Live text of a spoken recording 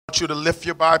I want you to lift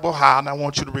your Bible high, and I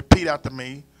want you to repeat after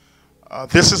me.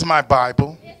 This is my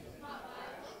Bible,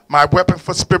 my weapon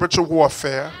for spiritual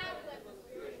warfare.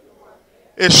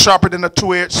 It's sharper than a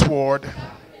two-edged sword,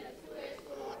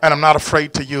 and I'm not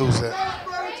afraid to use it.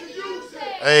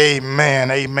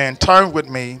 Amen, amen. Turn with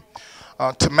me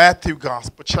to Matthew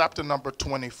Gospel, chapter number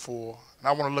 24. And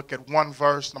I want to look at one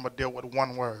verse, and I'm going to deal with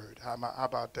one word. How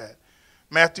about that?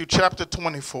 Matthew chapter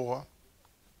 24,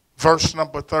 verse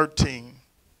number 13.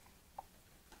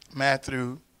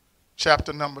 Matthew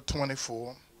chapter number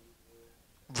 24,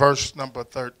 verse number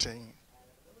 13.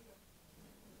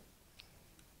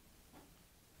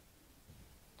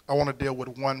 I want to deal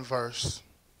with one verse.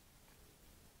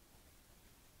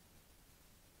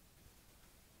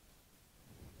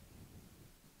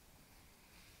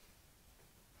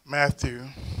 Matthew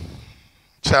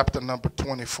chapter number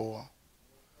 24.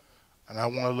 And I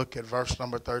want to look at verse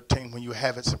number 13. When you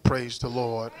have it, so praise the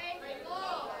Lord.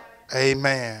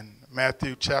 Amen.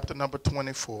 Matthew chapter number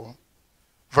 24,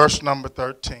 verse number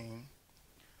 13.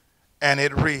 And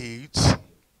it reads,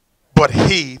 "But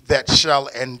he that shall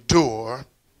endure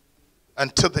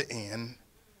unto the end,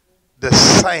 the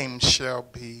same shall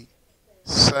be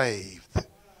saved."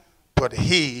 But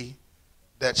he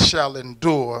that shall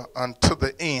endure unto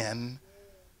the end,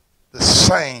 the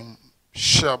same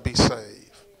shall be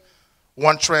saved.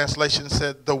 One translation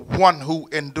said, the one who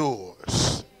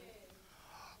endures.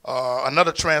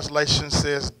 Another translation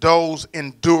says, those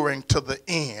enduring to the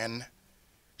end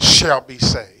shall be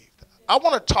saved. I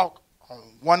want to talk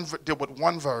on deal with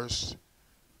one verse,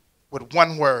 with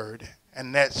one word,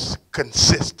 and that's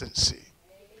consistency.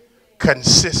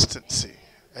 Consistency.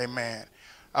 Amen.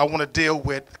 I want to deal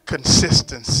with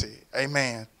consistency.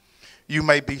 Amen. You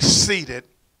may be seated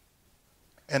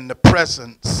in the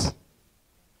presence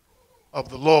of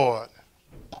the Lord.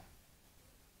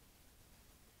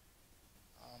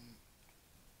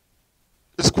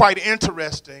 It's quite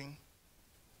interesting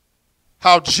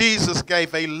how Jesus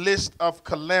gave a list of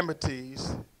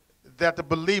calamities that the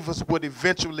believers would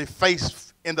eventually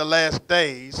face in the last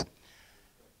days.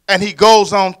 And he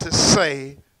goes on to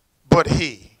say, but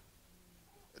he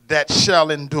that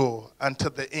shall endure unto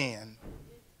the end,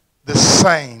 the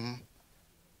same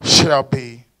shall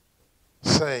be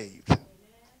saved.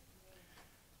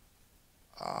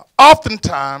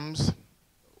 Oftentimes,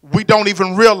 we don't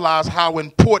even realize how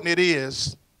important it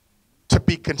is to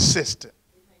be consistent.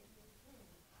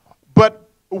 But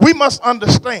we must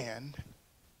understand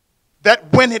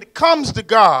that when it comes to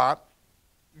God,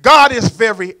 God is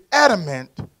very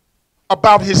adamant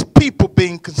about his people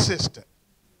being consistent.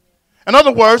 In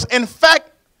other words, in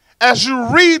fact, as you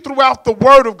read throughout the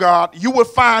Word of God, you will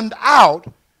find out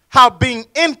how being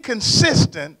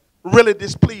inconsistent really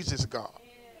displeases God.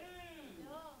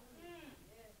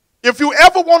 If you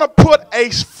ever want to put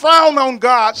a frown on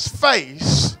God's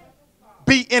face,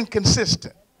 be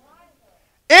inconsistent.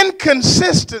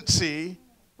 Inconsistency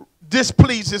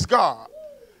displeases God.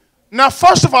 Now,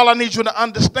 first of all, I need you to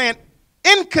understand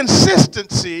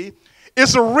inconsistency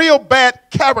is a real bad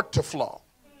character flaw.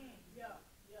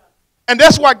 And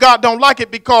that's why God don't like it,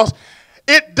 because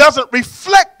it doesn't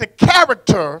reflect the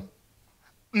character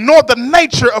nor the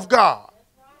nature of God.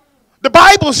 The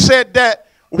Bible said that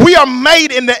we are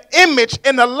made in the image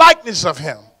and the likeness of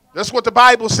him. That's what the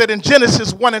Bible said in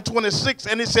Genesis 1:26.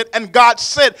 And it said, and God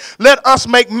said, let us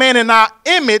make man in our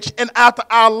image and after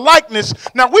our likeness.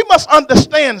 Now we must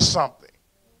understand something.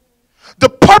 The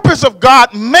purpose of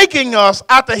God making us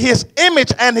after his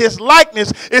image and his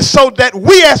likeness is so that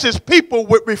we as his people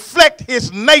would reflect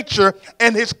his nature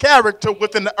and his character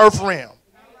within the earth realm.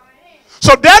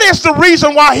 So that is the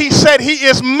reason why he said he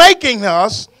is making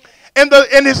us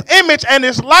in his image and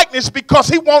his likeness, because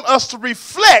he wants us to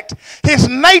reflect his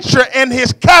nature and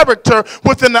his character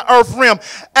within the earth realm.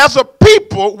 As a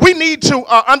people, we need to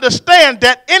understand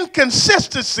that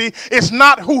inconsistency is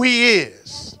not who he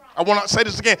is. I want to say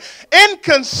this again.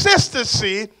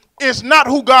 Inconsistency is not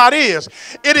who God is.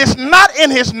 It is not in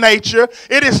his nature.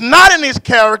 It is not in his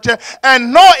character.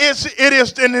 And nor is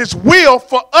it in his will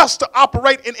for us to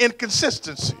operate in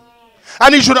inconsistency. I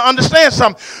need you to understand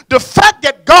something. The fact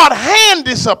that God hand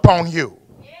this upon you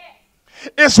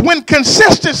is when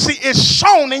consistency is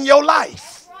shown in your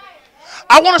life.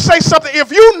 I want to say something. If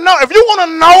you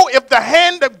want to know if the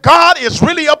hand of God is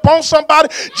really upon somebody,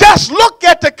 just look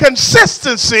at the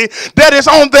consistency that is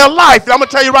on their life. I'm going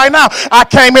to tell you right now, I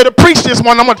came here to preach this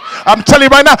morning. I'm telling you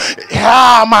right now,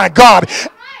 oh my God.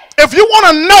 If you want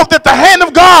to know that the hand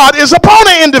of God is upon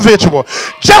an individual,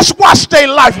 just watch their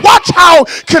life. Watch how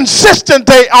consistent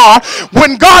they are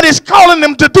when God is calling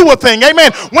them to do a thing.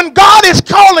 Amen. When God is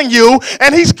calling you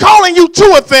and he's calling you to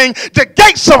a thing, the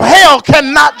gates of hell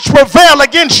cannot prevail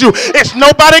against you. It's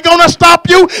nobody going to stop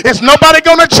you. It's nobody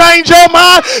going to change your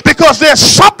mind, because there's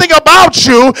something about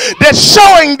you that's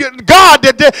showing God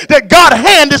that God's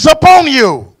hand is upon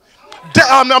you.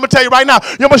 I'm going to tell you right now.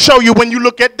 I'm going to show you when you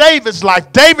look at David's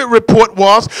life. David's report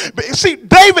was, see,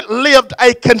 David lived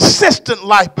a consistent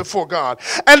life before God.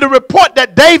 And the report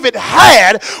that David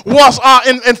had was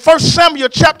in 1 Samuel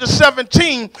chapter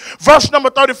 17, verse number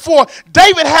 34.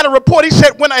 David had a report. He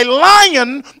said, when a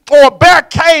lion or a bear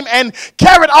came and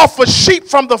carried off a sheep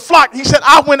from the flock, he said,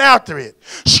 I went after it,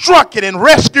 struck it, and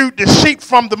rescued the sheep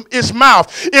from its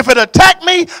mouth. If it attacked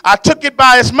me, I took it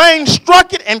by its mane,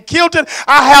 struck it, and killed it.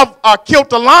 I have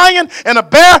killed a lion and a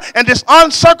bear, and this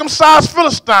uncircumcised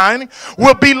Philistine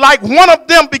will be like one of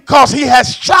them, because he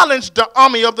has challenged the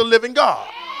army of the living God.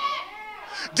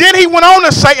 Then he went on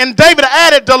to say, and David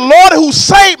added, the Lord who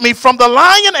saved me from the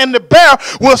lion and the bear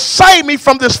will save me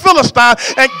from this Philistine.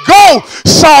 And go,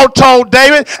 Saul told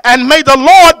David, and may the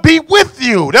Lord be with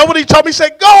you. That's what he told me. He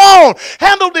said, go on,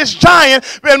 handle this giant,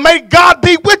 and may God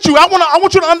be with you. I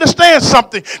want you to understand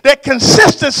something, that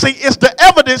consistency is the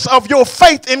evidence of your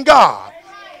faith in God.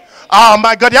 Oh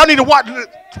my God, y'all need to watch.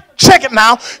 Check it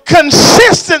now.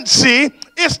 Consistency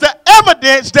is the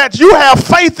evidence that you have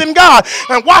faith in God.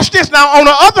 And watch this now. On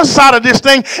the other side of this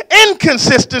thing,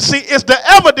 inconsistency is the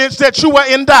evidence that you are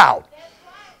in doubt.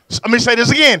 Let me say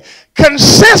this again.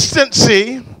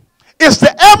 Consistency is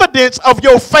the evidence of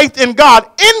your faith in God.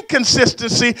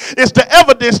 Inconsistency is the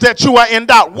evidence that you are in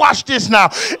doubt. Watch this now.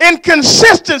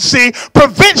 Inconsistency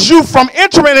prevents you from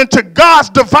entering into God's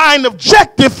divine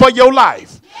objective for your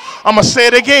life. I'm going to say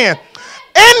it again.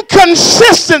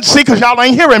 Inconsistency, because y'all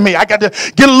ain't hearing me, I got to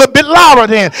get a little bit louder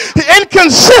then.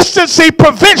 Inconsistency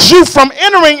prevents you from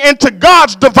entering into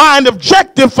God's divine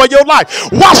objective for your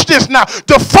life. Watch this now.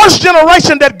 The first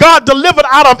generation that God delivered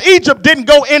out of Egypt didn't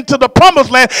go into the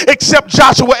promised land except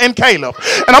Joshua and Caleb.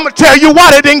 And I'm going to tell you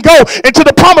why they didn't go into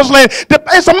the promised land.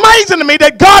 It's amazing to me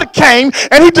that God came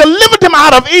and he delivered them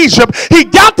out of Egypt. He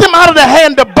got them out of the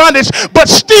hand of bondage,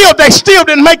 but they still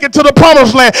didn't make it to the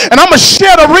promised land. And I'm going to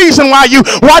share the reason why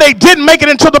they didn't make it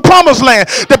into the promised land.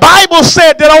 The Bible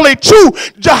said that only two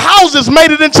houses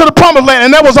made it into the promised land,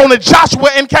 and that was only Joshua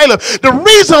and Caleb. The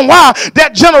reason why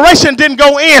that generation didn't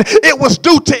go in, it was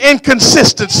due to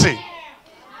inconsistency.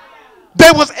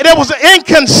 There was an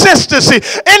inconsistency.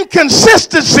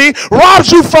 Inconsistency robs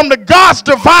you from God's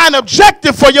divine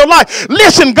objective for your life.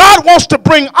 Listen, God wants to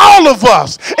bring all of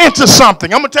us into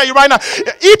something. I'm going to tell you right now,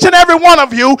 each and every one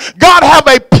of you, God have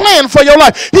a plan for your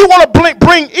life. He want to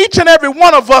bring each and every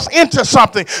one of us into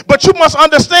something. But you must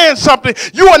understand something.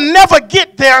 You will never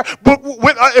get there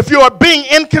if you are being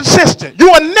inconsistent.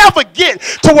 You will never get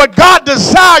to where God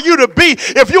desires you to be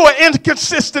if you're an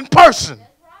inconsistent person.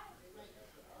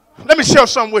 Let me share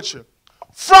something with you.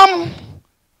 From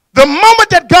the moment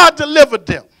that God delivered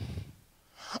them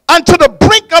unto the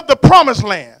brink of the promised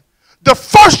land, the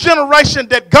first generation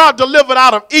that God delivered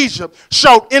out of Egypt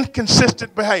showed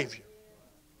inconsistent behavior.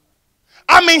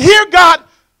 I mean, here God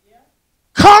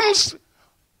comes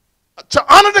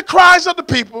to honor the cries of the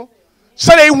people.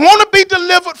 So they want to be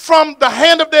delivered from the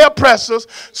hand of their oppressors.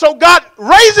 So God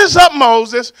raises up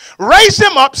Moses, raise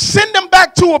him up, send them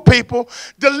back to a people,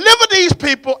 deliver these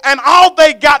people, and all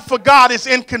they got for God is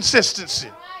inconsistency.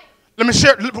 Let me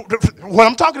share what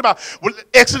I'm talking about.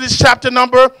 Exodus chapter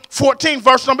number 14,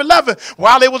 verse number 11.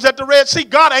 While they was at the Red Sea,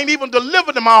 God ain't even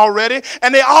delivered them already,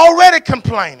 and they already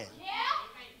complaining.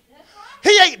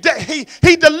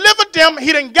 He delivered them.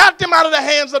 He done got them out of the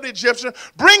hands of the Egyptians,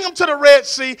 bring them to the Red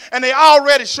Sea, and they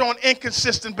already showing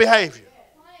inconsistent behavior.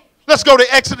 Let's go to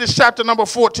Exodus chapter number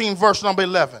 14, verse number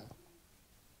 11.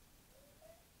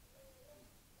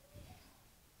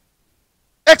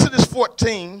 Exodus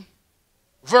 14,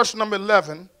 verse number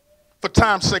 11. For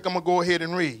time's sake, I'm going to go ahead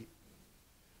and read.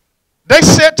 They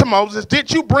said to Moses,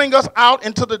 did you bring us out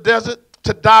into the desert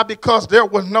to die because there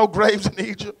was no graves in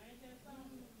Egypt?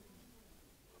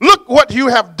 Look what you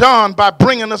have done by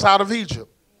bringing us out of Egypt.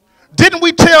 Didn't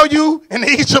we tell you in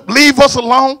Egypt, leave us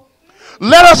alone?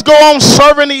 Let us go on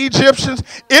serving the Egyptians.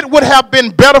 It would have been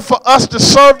better for us to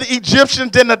serve the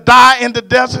Egyptians than to die in the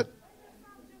desert.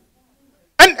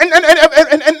 And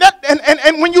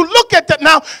when you look at that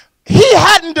now, he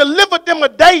hadn't delivered them a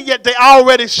day yet. They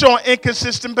already showing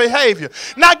inconsistent behavior.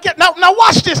 Now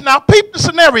watch this now. Peep the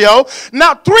scenario.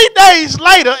 Now 3 days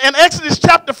later in Exodus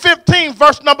chapter 15,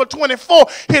 verse number 24,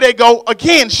 here they go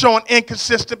again showing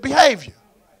inconsistent behavior.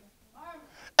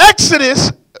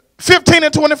 Exodus 15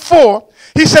 and 24,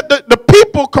 he said the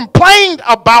people complained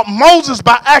about Moses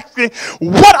by asking,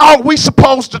 what are we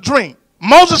supposed to drink?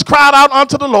 Moses cried out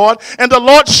unto the Lord, and the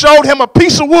Lord showed him a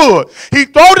piece of wood. He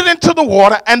threw it into the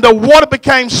water, and the water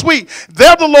became sweet.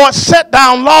 There the Lord set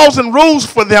down laws and rules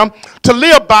for them to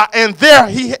live by, and there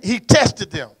he tested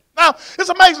them. Now, it's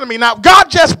amazing to me. Now, God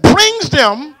just brings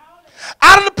them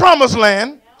out of the promised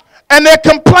land, and they're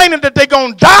complaining that they're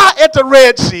going to die at the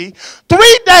Red Sea.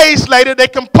 3 days later, they're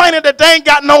complaining that they ain't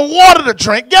got no water to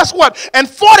drink. Guess what? And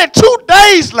 42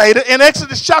 days later, in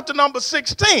Exodus chapter number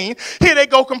 16, here they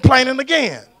go complaining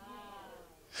again.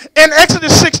 In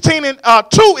Exodus 16 and 2,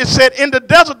 it said, in the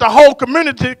desert, the whole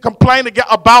community complained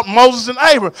about Moses and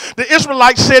Aaron. The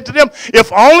Israelites said to them,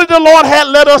 if only the Lord had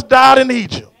let us die in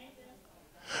Egypt.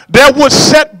 There we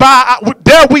set by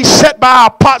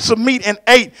our pots of meat and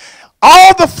ate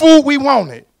all the food we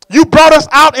wanted. You brought us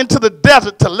out into the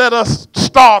desert to let us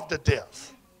starve to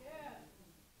death.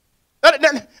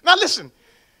 Now listen,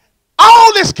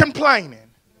 all this complaining,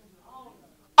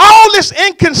 all this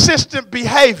inconsistent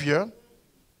behavior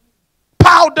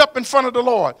piled up in front of the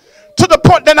Lord to the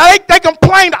point that they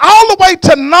complained all the way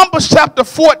to Numbers chapter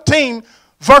 14,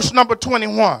 verse number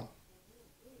 21.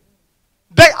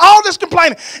 All this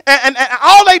complaining, and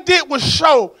all they did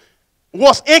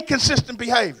was inconsistent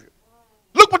behavior.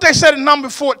 Look what they said in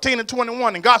Numbers 14 and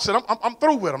 21. And God said, I'm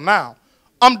through with them now.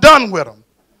 I'm done with them.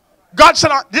 God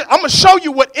said, I'm going to show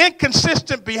you what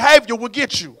inconsistent behavior will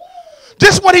get you.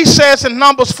 This is what he says in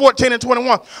Numbers 14 and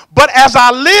 21. But as I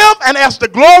live and as the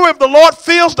glory of the Lord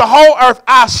fills the whole earth,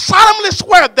 I solemnly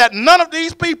swear that none of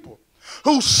these people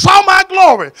who saw my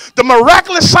glory, the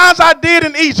miraculous signs I did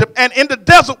in Egypt and in the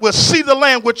desert, will see the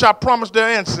land which I promised their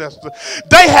ancestors.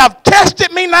 They have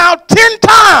tested me now 10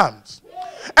 times.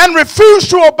 And refuse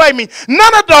to obey me.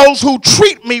 None of those who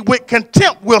treat me with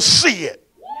contempt will see it.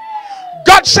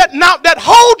 God said, now that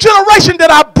whole generation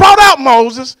that I brought out,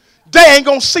 Moses, they ain't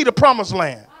going to see the promised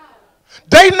land.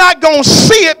 They not going to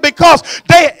see it because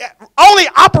they only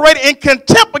operated in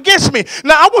contempt against me.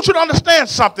 Now, I want you to understand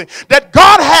something, that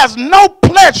God has no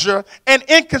pleasure in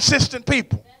inconsistent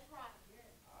people.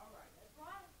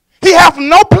 He has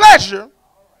no pleasure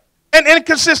in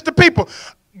inconsistent people.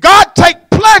 God takes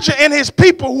pleasure in his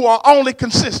people who are only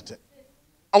consistent.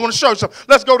 I want to show you something.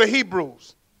 Let's go to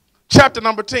Hebrews chapter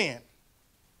number 10,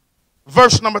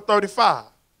 verse number 35. I'm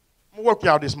going to work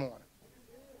y'all this morning.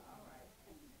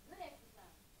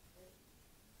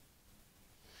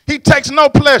 He takes no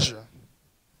pleasure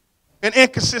in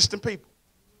inconsistent people.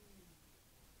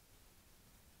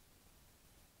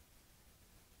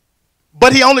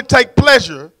 But he only takes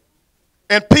pleasure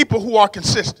in people who are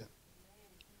consistent.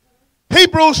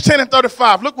 Hebrews 10 and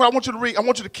 35. Look what I want you to read. I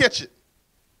want you to catch it.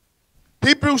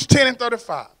 Hebrews 10 and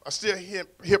 35. I still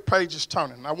hear pages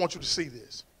turning. I want you to see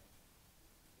this.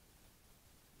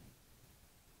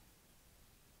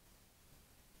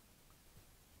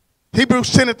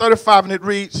 Hebrews 10 and 35, and it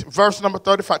reads, verse number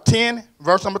 35. 10,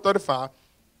 verse number 35.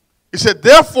 It said,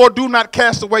 therefore do not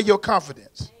cast away your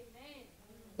confidence,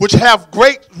 which have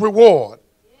great reward.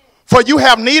 For you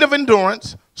have need of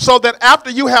endurance, so that after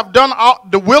you have done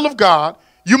the will of God,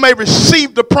 you may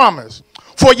receive the promise.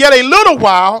 For yet a little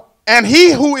while, and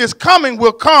he who is coming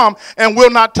will come and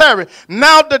will not tarry.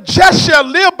 Now the just shall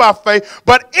live by faith,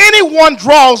 but anyone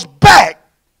draws back,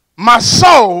 my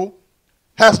soul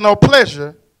has no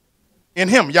pleasure in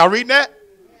him. Y'all reading that?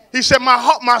 He said,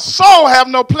 my soul have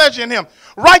no pleasure in him.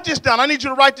 Write this down. I need you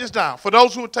to write this down for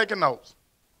those who are taking notes.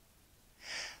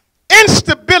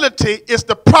 Instability is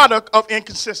the product of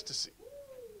inconsistency.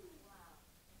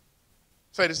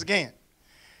 Say this again.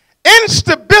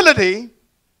 Instability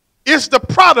is the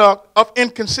product of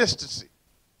inconsistency.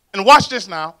 And watch this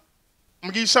now. I'm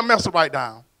going to give you something else to write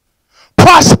down.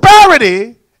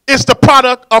 Prosperity is the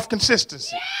product of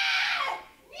consistency.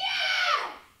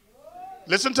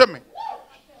 Listen to me.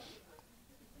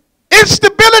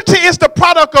 Instability is the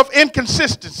product of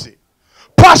inconsistency.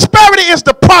 Prosperity is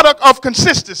the product of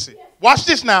consistency. Watch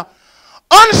this now.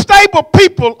 Unstable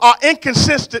people are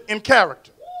inconsistent in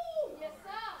character.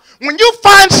 When you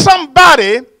find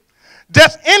somebody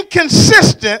that's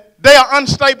inconsistent, they are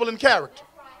unstable in character.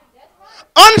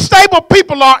 Unstable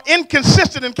people are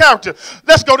inconsistent in character.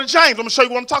 Let's go to James. I'm going to show you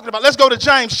what I'm talking about. Let's go to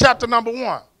James chapter number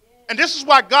 1. And this is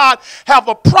why God have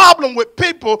a problem with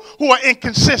people who are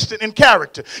inconsistent in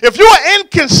character. If you are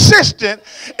inconsistent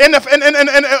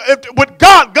with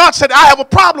God, God said, I have a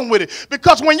problem with it.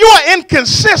 Because when you are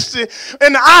inconsistent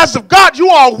in the eyes of God, you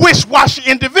are a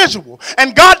wish-washy individual.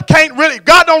 And God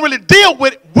don't really deal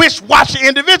with wish-washy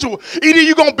individual. Either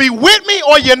you're going to be with me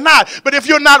or you're not. But if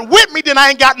you're not with me, then I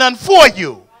ain't got nothing for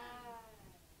you.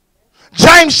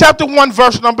 James chapter 1,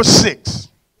 verse number 6.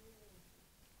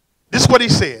 This is what he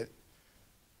said.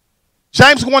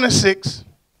 James 1 and 6.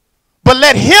 But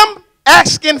let him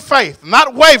ask in faith,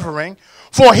 not wavering,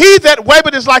 for he that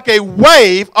wavereth is like a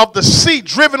wave of the sea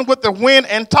driven with the wind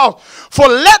and tossed. For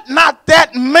let not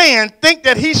that man think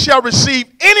that he shall receive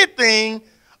anything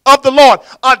of the Lord.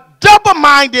 A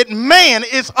double-minded man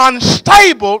is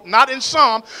unstable, not in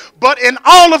some, but in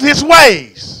all of his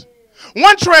ways.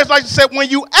 One translation said, when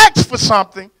you ask for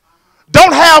something,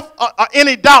 don't have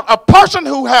any doubt. A person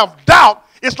who have doubt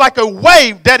is like a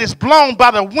wave that is blown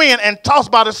by the wind and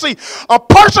tossed by the sea. A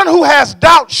person who has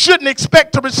doubt shouldn't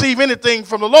expect to receive anything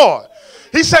from the Lord.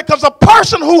 He said, because a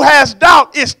person who has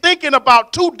doubt is thinking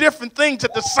about two different things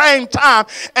at the same time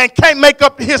and can't make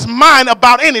up his mind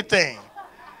about anything.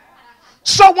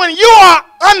 So when you are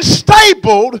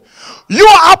unstable, you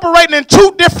are operating in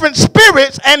two different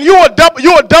spirits, and you are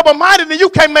double-minded, and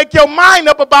you can't make your mind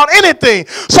up about anything.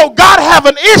 So God have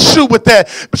an issue with that.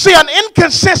 See, an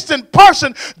inconsistent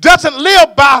person doesn't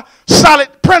live by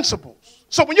solid principles.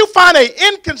 So when you find an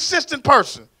inconsistent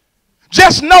person,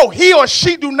 just know he or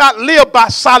she do not live by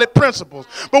solid principles.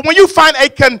 But when you find a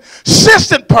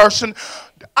consistent person,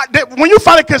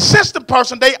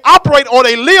 they operate or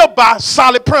they live by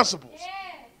solid principles.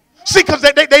 See, because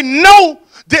they know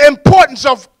the importance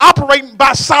of operating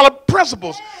by solid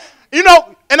principles. You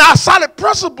know, and our solid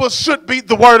principles should be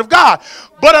the Word of God.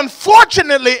 But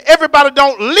unfortunately, everybody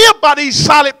don't live by these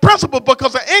solid principles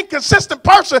because an inconsistent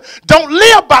person don't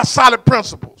live by solid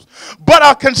principles. But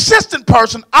a consistent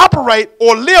person operate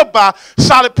or live by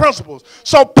solid principles.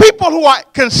 So people who are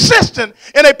consistent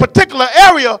in a particular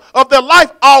area of their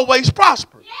life always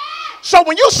prosper. So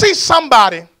when you see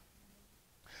somebody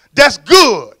that's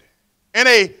good in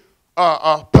a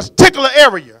particular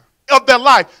area of their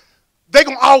life, they're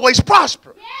going to always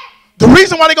prosper. The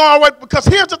reason why they're going to always, because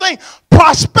here's the thing,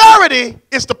 prosperity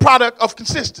is the product of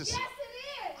consistency.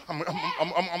 I'm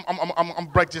going to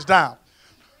break this down.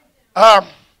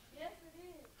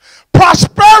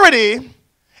 Prosperity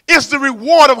is the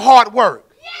reward of hard work.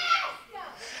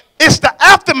 It's the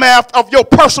aftermath of your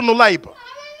personal labor.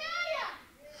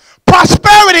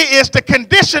 Prosperity is the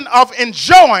condition of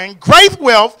enjoying great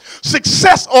wealth,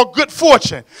 success, or good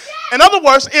fortune. In other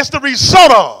words, it's the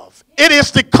result of, it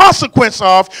is the consequence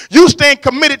of you staying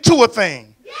committed to a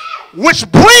thing, which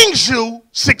brings you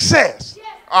success.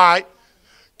 All right.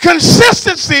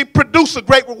 Consistency produces a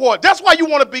great reward. That's why you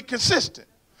want to be consistent.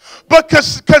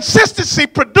 Because consistency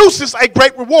produces a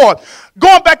great reward.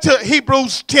 Going back to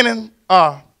Hebrews 10 and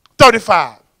 35.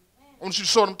 I want you to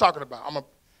see what I'm talking about. I'm going to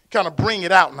kind of bring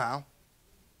it out now.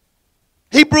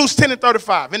 Hebrews 10 and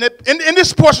 35. In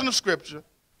this portion of Scripture,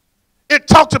 it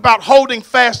talks about holding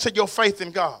fast to your faith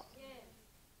in God.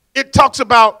 It talks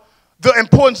about the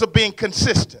importance of being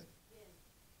consistent.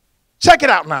 Check it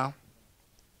out now.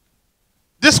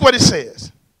 This is what it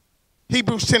says.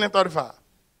 Hebrews 10 and 35.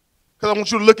 Because I want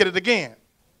you to look at it again.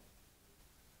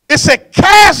 It said,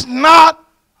 cast not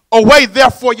away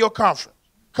therefore your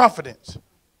confidence,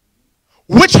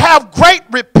 which have great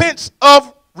repentance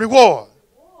of reward.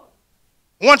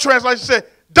 One translation said,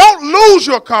 don't lose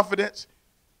your confidence.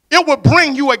 It will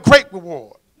bring you a great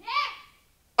reward.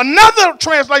 Another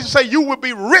translation said, you will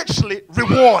be richly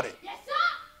rewarded.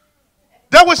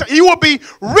 That was, you will be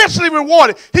richly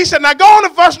rewarded. He said, now go on to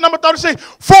verse number 36.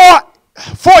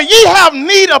 For ye have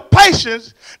need of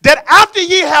patience, that after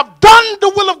ye have done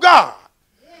the will of God,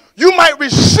 you might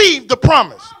receive the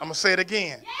promise. I'm going to say it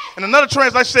again. And another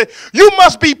translation said, you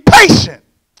must be patient.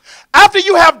 After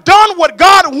you have done what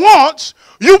God wants,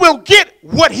 you will get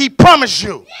what he promised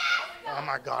you. Oh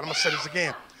my God, I'm going to say this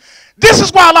again. This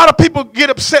is why a lot of people get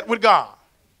upset with God.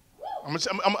 I'm going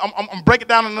to break it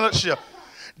down in a nutshell.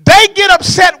 They get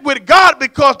upset with God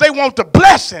because they want the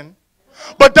blessing,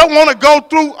 but don't want to go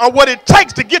through what it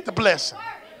takes to get the blessing.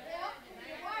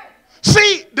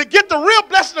 See, to get the real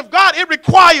blessing of God, it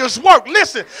requires work.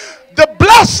 Listen, the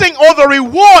blessing or the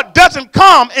reward doesn't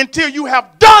come until you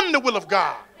have done the will of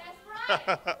God.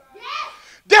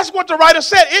 That's what the writer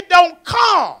said. It don't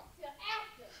come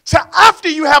till after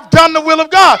you have done the will of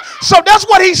God. So that's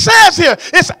what he says here.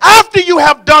 It's after you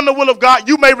have done the will of God,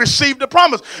 you may receive the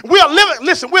promise. We're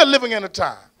living in a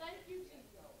time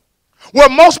where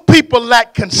most people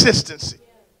lack consistency.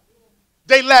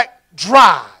 They lack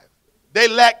drive. They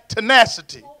lack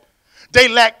tenacity. They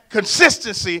lack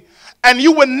consistency. And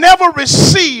you will never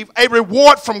receive a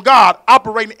reward from God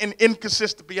operating in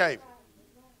inconsistent behavior.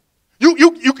 You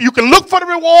can look for the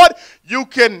reward. You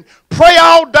can pray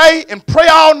all day and pray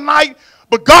all night.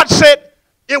 But God said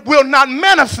it will not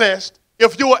manifest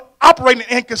if you are operating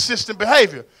in inconsistent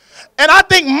behavior. And I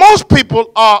think most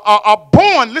people are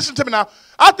born, listen to me now,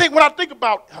 I think when I think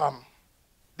about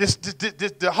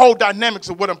the whole dynamics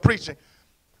of what I'm preaching,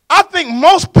 I think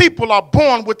most people are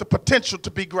born with the potential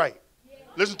to be great.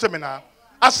 Listen to me now.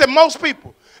 I said most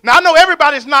people. Now, I know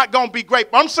everybody's not going to be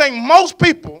great, but I'm saying most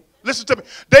people, listen to me,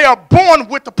 they are born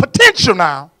with the potential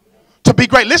now to be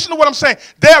great. Listen to what I'm saying.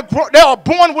 They are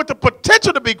born with the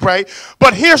potential to be great,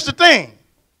 but here's the thing.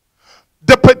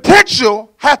 The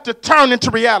potential has to turn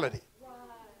into reality.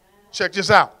 Check this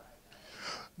out.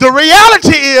 The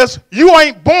reality is you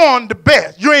ain't born the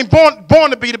best. You ain't born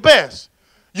to be the best.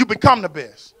 You become the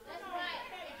best.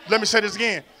 Let me say this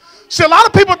again. See, a lot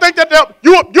of people think that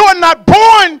you're not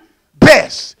born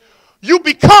best. You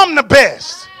become the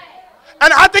best.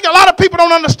 And I think a lot of people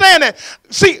don't understand that.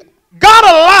 See, God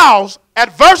allows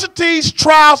adversities,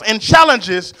 trials, and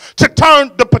challenges to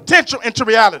turn the potential into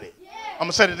reality. I'm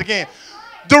going to say it again.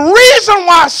 The reason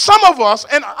why some of us,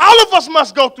 and all of us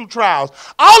must go through trials,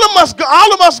 all of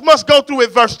us must go through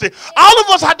adversity, all of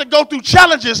us have to go through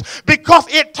challenges because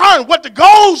it turns. What the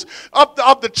goals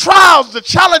of the trials, the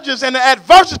challenges, and the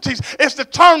adversities is to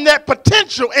turn that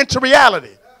potential into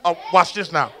reality. Oh, watch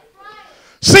this now.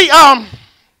 See, and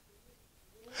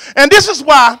this is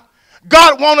why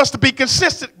God wants us to be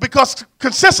consistent, because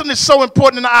consistency is so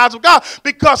important in the eyes of God,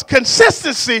 because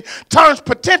consistency turns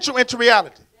potential into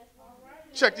reality.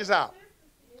 Check this out.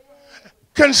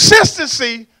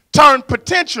 Consistency turns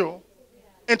potential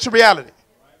into reality.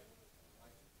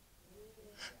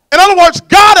 In other words,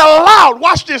 God allowed,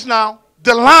 watch this now,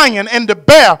 the lion and the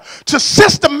bear to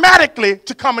systematically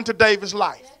to come into David's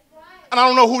life. And I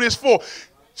don't know who this is for.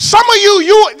 Some of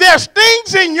you, there's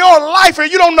things in your life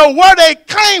and you don't know where they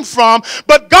came from,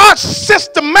 but God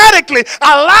systematically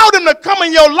allowed them to come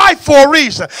in your life for a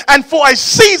reason and for a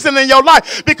season in your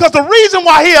life. Because the reason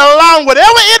why he allowed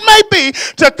whatever it may be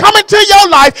to come into your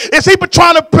life is he was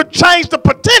trying to change the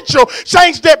potential,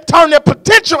 turn that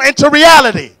potential into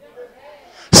reality.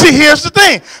 See, here's the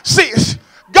thing. See,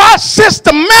 God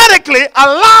systematically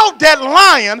allowed that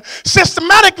lion,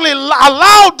 systematically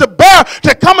allowed the bear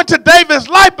to come into David's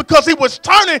life because he was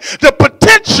turning the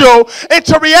potential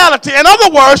into reality. In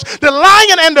other words, the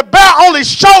lion and the bear only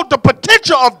showed the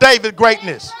potential of David's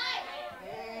greatness.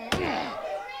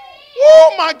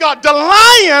 Oh my God, the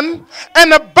lion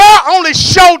and the bear only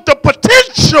showed the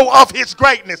potential of his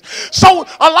greatness. So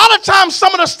a lot of times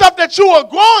some of the stuff that you are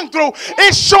going through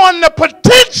is showing the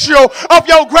potential of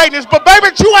your greatness. But baby,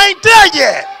 you ain't there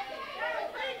yet.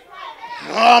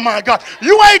 Oh my God,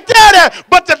 you ain't there yet.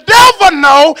 But the devil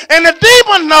know and the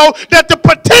demon know that the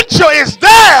potential is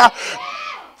there.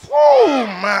 Oh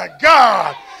my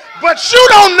God. But you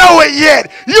don't know it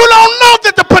yet. You don't know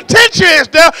that the potential is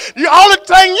there. The only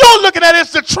thing you're looking at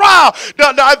is the trial,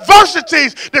 the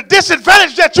adversities, the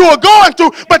disadvantage that you are going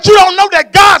through. But you don't know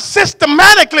that God's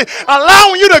systematically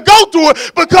allowing you to go through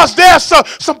it because there's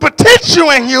some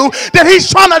potential in you that he's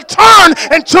trying to turn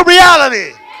into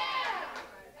reality.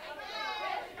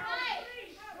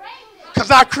 Because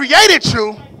I created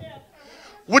you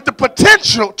with the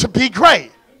potential to be great.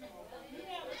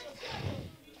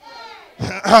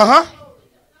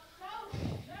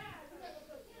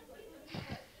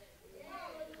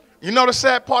 You know the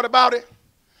sad part about it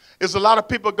is a lot of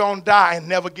people gonna die and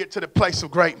never get to the place of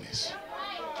greatness.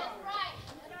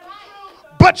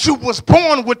 But you was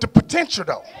born with the potential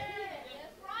though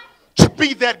to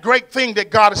be that great thing that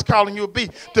God is calling you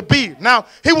to be. Now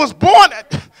he was born.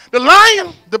 The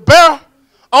lion, the bear,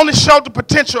 only showed the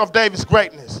potential of David's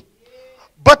greatness,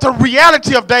 but the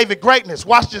reality of David's greatness,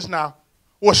 watch this now,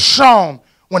 was shown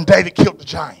when David killed the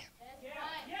giant.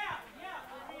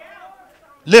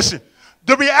 Listen,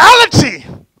 the reality,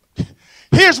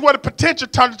 here's where the potential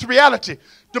turned into reality.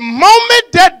 The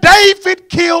moment that David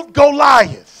killed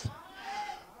Goliath,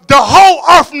 the whole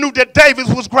earth knew that David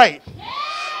was great.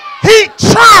 He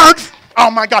turned, oh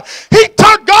my God,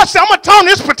 God said, I'm going to turn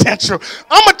this potential.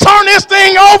 I'm going to turn this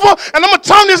thing over and I'm going to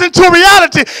turn this into a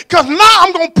reality. Because now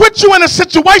I'm going to put you in a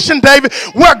situation, David,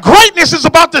 where greatness is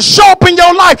about to show up in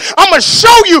your life. I'm going to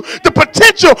show you the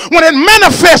potential when it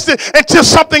manifested into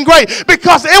something great.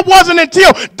 Because it wasn't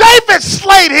until David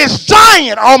slayed his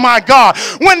giant, oh my God.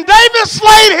 When David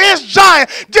slayed his giant,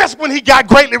 just when he got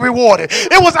greatly rewarded.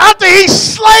 It was after he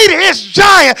slayed his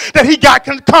giant that he got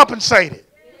compensated.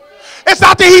 It's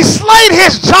after he slayed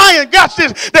his giant, got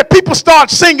this, that people start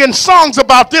singing songs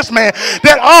about this man.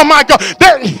 That, oh my God,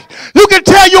 that you can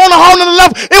tell you on a whole nother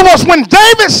level. It was when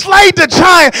David slayed the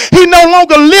giant, he no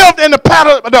longer lived in the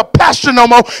pasture no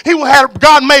more.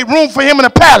 God made room for him in the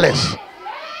palace.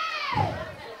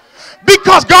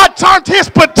 Because God turned his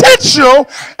potential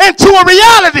into a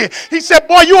reality. He said,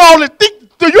 boy, you only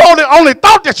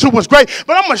thought that you was great,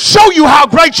 but I'm going to show you how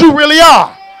great you really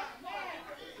are.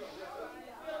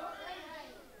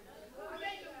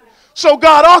 So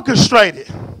God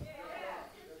orchestrated.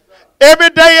 Every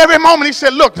day, every moment, he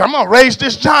said, look, I'm going to raise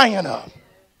this giant up.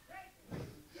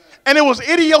 And it was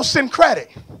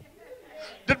idiosyncratic.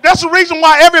 That's the reason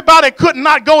why everybody could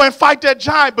not go and fight that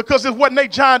giant, because it wasn't a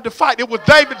giant to fight. It was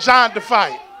David's giant to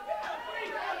fight.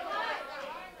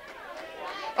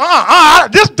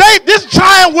 This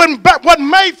giant wasn't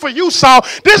made for you, Saul.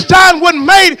 This giant wasn't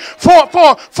made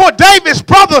for David's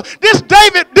brother. This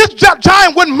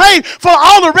giant wasn't made for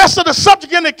all the rest of the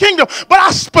subject in the kingdom. But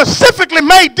I specifically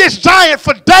made this giant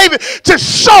for David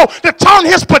to turn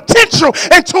his potential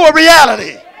into a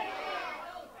reality.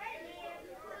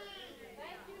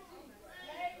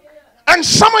 And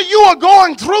some of you are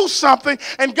going through something,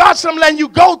 and God's letting you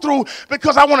go through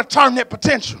because I want to turn that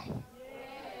potential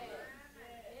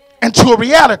into a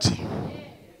reality.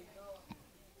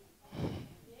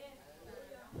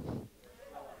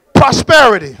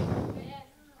 Prosperity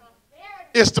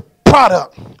is the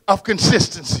product of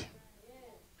consistency.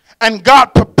 And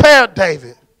God prepared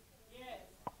David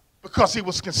because he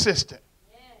was consistent.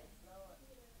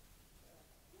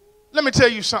 Let me tell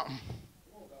you something.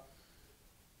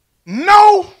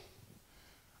 Nobody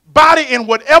in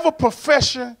whatever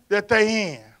profession that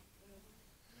they in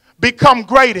become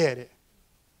great at it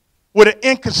with an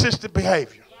inconsistent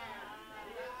behavior.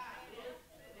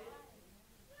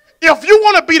 If you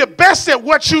want to be the best at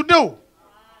what you do,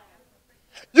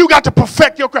 you got to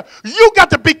perfect your craft. You got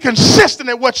to be consistent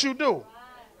at what you do.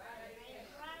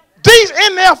 These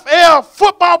NFL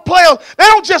football players, they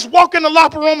don't just walk in the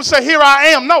locker room and say, here I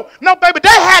am. No, baby. They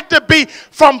had to be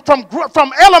from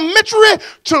elementary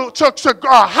to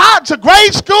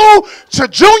grade school, to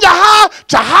junior high,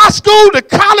 to high school, to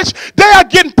college. They are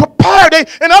getting prepared.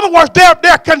 In other words,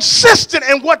 they're consistent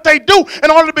in what they do in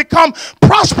order to become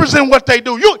prosperous in what they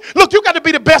do. You got to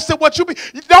be the best at what you be.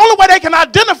 The only way they can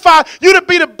identify you to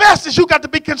be the best is you got to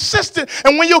be consistent.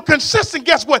 And when you're consistent,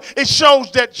 guess what? It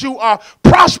shows that you are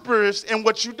prosperous in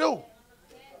what you do.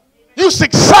 You're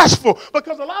successful,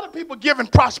 because a lot of people giving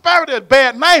prosperity a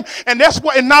bad name, and that's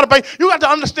what it's not about. You got to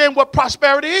understand what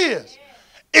prosperity is.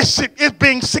 It's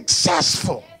being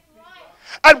successful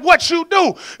at what you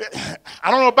do. I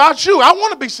don't know about you. I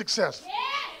want to be successful.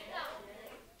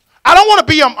 I don't want to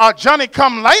be a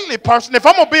Johnny-come-lately person. If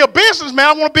I'm going to be a businessman,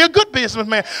 I want to be a good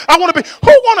businessman. Who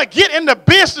want to get into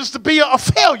business to be a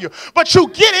failure? But you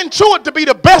get into it to be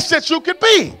the best that you could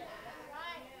be.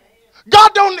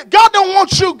 God don't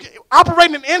want you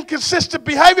operating in inconsistent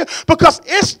behavior, because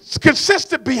it's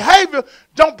consistent behavior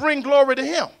don't bring glory to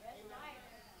him.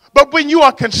 But when you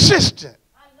are consistent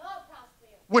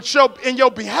with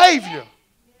your behavior,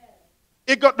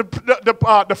 it got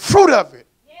the fruit of it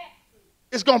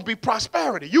is going to be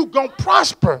prosperity. You're going to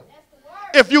prosper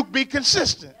if you be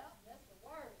consistent.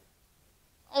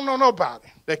 I don't know nobody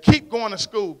that keep going to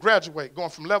school, graduate,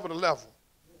 going from level to level,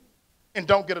 and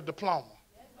don't get a diploma.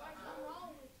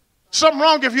 Something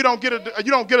wrong if you don't get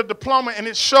a diploma, and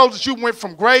it shows that you went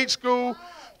from grade school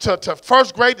to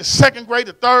first grade to second grade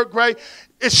to third grade.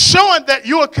 It's showing that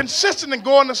you are consistent in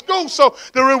going to school. So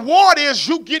the reward is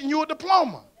you getting you a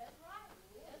diploma.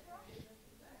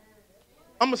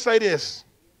 I'm going to say this.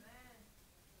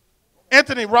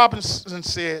 Anthony Robbins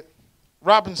said,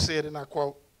 and I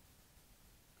quote,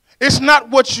 "It's not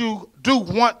what you do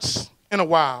once in a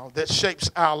while that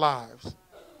shapes our lives.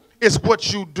 It's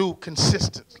what you do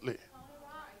consistently."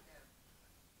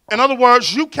 In other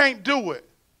words, you can't do it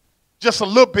just a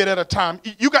little bit at a time.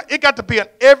 It got to be an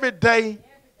everyday,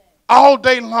 all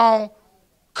day long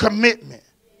commitment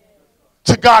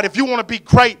to God. If you want to be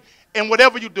great in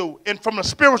whatever you do, and from a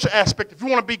spiritual aspect, if you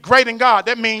want to be great in God,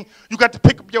 that means you got to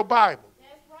pick up your Bible.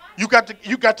 You got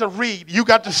to read. You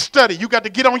got to study. You got to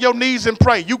get on your knees and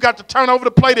pray. You got to turn over the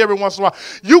plate every once in a while.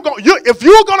 If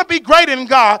you're going to be great in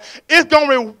God, it's going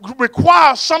to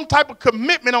require some type of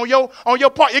commitment on your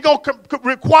part. It's going to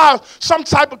require some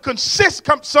type of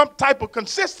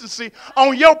consistency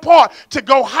on your part to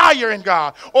go higher in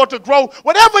God, or to grow.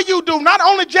 Whatever you do, not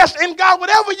only just in God,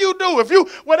 whatever you do,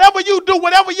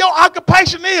 whatever your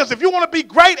occupation is, if you want to be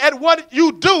great at what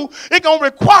you do, it's going to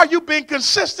require you being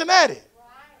consistent at it.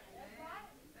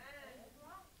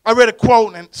 I read a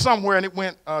quote somewhere, and it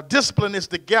went, discipline is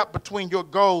the gap between your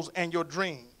goals and your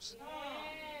dreams.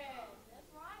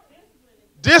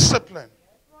 Discipline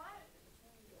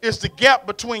is the gap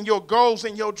between your goals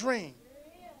and your dream.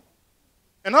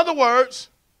 In other words,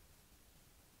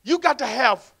 you got to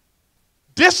have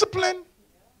discipline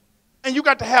And you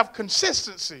got to have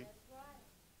consistency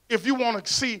if you want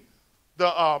to see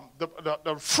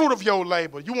the fruit of your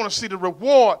labor. You want to see the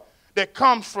reward that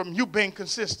comes from you being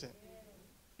consistent.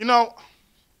 You know,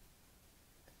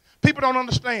 people don't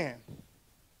understand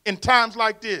in times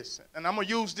like this, and I'm going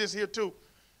to use this here too,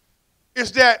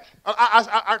 is that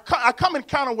I come in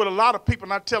encounter with a lot of people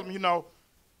and I tell them, you know,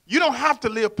 you don't have to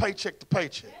live paycheck to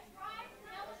paycheck.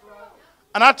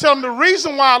 And I tell them the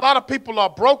reason why a lot of people are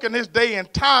broke in this day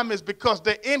and time is because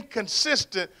they're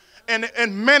inconsistent in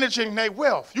managing their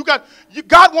wealth.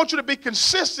 God wants you to be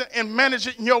consistent in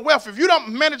managing your wealth. If you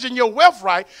don't managing your wealth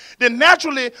right, then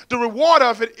naturally the reward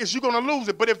of it is you're going to lose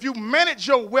it. But if you manage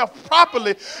your wealth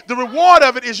properly, the reward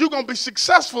of it is you're going to be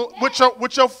successful with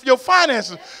your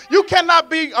finances. You cannot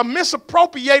be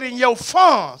misappropriating your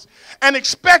funds and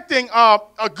expecting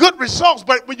good results.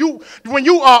 But when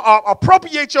you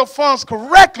appropriate your funds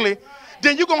correctly,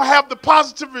 then you're going to have the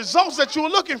positive results that you were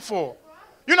looking for.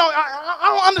 You know,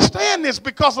 I don't understand this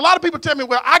because a lot of people tell me,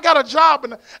 well, I got a job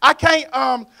and I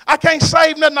can't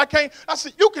save nothing. I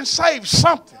said, you can save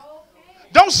something.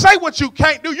 Don't say what you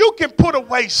can't do. You can put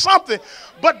away something,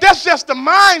 but that's just the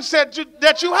mindset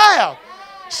that you have.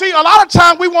 See, a lot of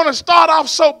times we want to start off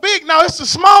so big. Now, it's the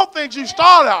small things you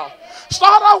start off.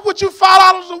 Start off with you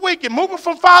 $5 a week and moving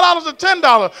from $5 to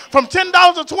 $10, from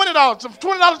 $10 to $20, from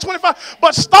 $20 to $25.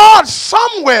 But start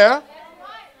somewhere.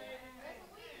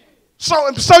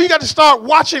 So you got to start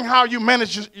watching how you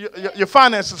manage your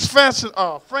finances.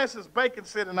 Francis Bacon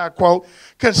said, and I quote,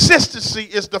 consistency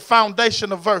is the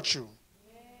foundation of virtue.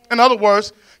 In other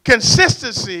words,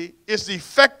 consistency is the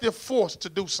effective force to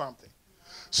do something.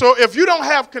 So if you don't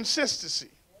have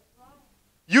consistency,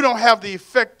 you don't have the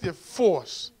effective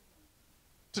force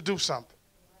to do something.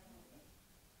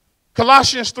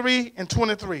 Colossians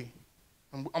 3:23.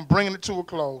 I'm bringing it to a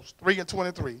close.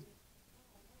 3:23.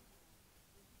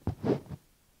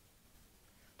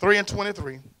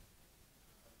 3:23.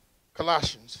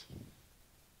 Colossians.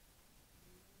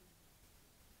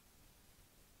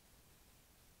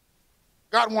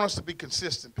 God wants us to be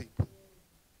consistent people.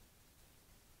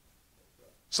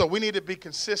 So we need to be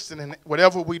consistent in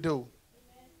whatever we do.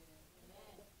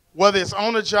 Whether it's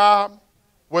on a job,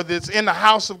 whether it's in the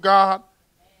house of God,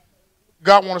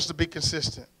 God wants us to be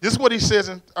consistent. This is what he says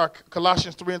in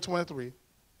Colossians 3:23.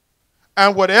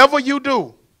 And whatever you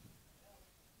do,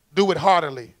 do it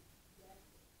heartily,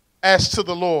 as to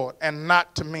the Lord and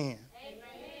not to men. Amen.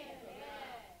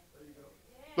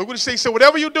 Look what he says. He said,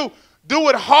 whatever you do, do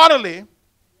it heartily,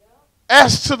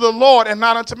 as to the Lord and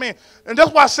not unto men. And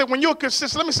that's why I said when you're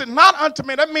consistent, let me say, not unto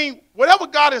men. That means whatever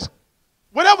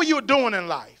you're doing in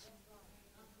life,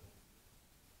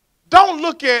 don't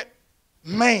look at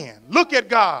man. Look at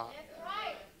God.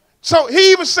 So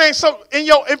he even saying, so in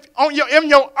your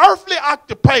earthly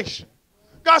occupation,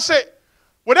 God said,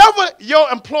 whatever your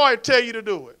employer tell you to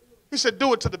do it, he said,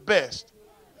 do it to the best.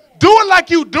 Do it like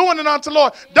you doing it unto the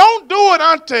Lord. Don't do it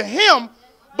unto him,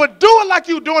 but do it like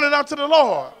you doing it unto the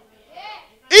Lord.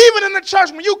 Even in the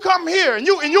church, when you come here and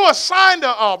you're assigned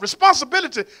a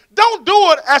responsibility, don't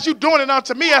do it as you doing it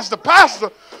unto me as the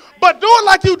pastor, but do it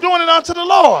like you doing it unto the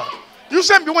Lord. You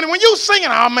said when you singing,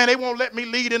 oh man, they won't let me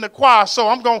lead in the choir, so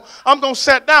I'm gonna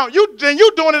sit down. Then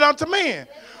you doing it unto men.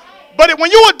 But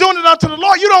when you are doing it unto the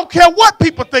Lord, you don't care what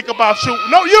people think about you.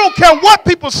 No, you don't care what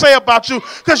people say about you,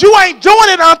 because you ain't doing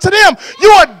it unto them. You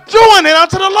are doing it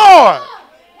unto the Lord.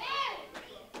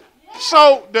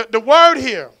 So the word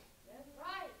here,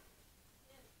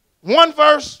 one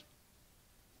verse,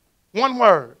 one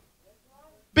word.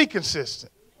 Be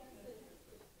consistent.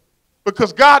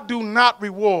 Because God do not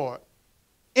reward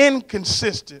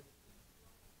inconsistent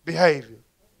behavior.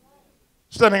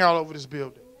 Standing all over this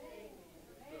building.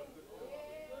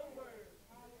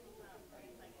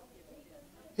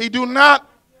 He do not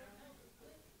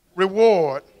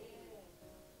reward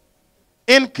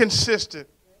inconsistent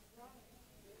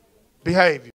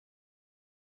behavior.